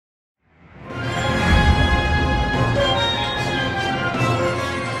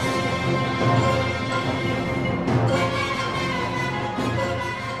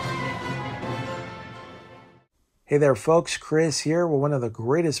Hey there folks, Chris here with one of the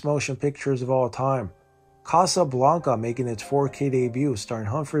greatest motion pictures of all time. Casablanca making its 4K debut starring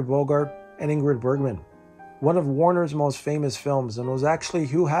Humphrey, Bogart, and Ingrid Bergman. One of Warner's most famous films and was actually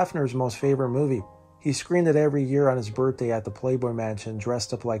Hugh Hefner's most favorite movie. He screened it every year on his birthday at the Playboy Mansion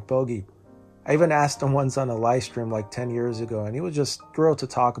dressed up like Bogey. I even asked him once on a live stream like 10 years ago and he was just thrilled to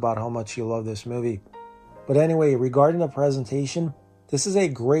talk about how much he loved this movie. But anyway, regarding the presentation, this is a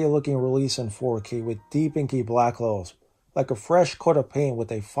great looking release in 4K with deep inky black levels, like a fresh coat of paint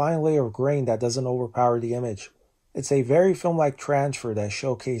with a fine layer of grain that doesn't overpower the image. It's a very film-like transfer that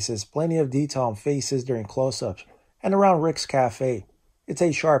showcases plenty of detail on faces during close-ups and around Rick's cafe. It's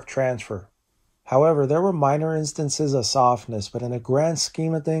a sharp transfer. However, there were minor instances of softness, but in the grand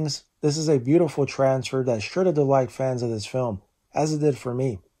scheme of things, this is a beautiful transfer that's sure to delight fans of this film, as it did for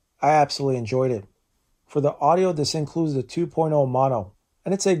me. I absolutely enjoyed it. For the audio, this includes the 2.0 mono,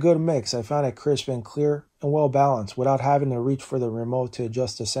 and it's a good mix. I found it crisp and clear and well balanced without having to reach for the remote to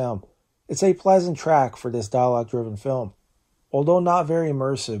adjust the sound. It's a pleasant track for this dialogue-driven film, although not very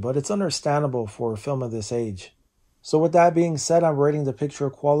immersive, but it's understandable for a film of this age. So with that being said, I'm rating the picture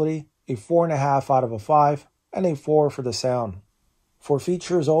quality a 4.5 out of 5 and a 4 for the sound. For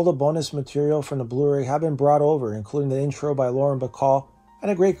features, all the bonus material from the Blu-ray have been brought over, including the intro by Lorre and Bacall, and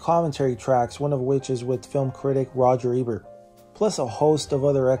a great commentary tracks, one of which is with film critic Roger Ebert, plus a host of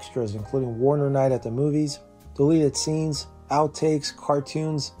other extras including Warner Night at the Movies, deleted scenes, outtakes,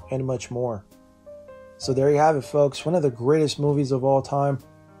 cartoons, and much more. So there you have it folks, one of the greatest movies of all time,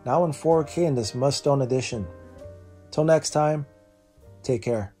 now in 4K in this must-own edition. Till next time, take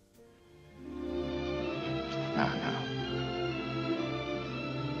care. No.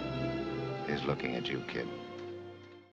 He's looking at you, kid.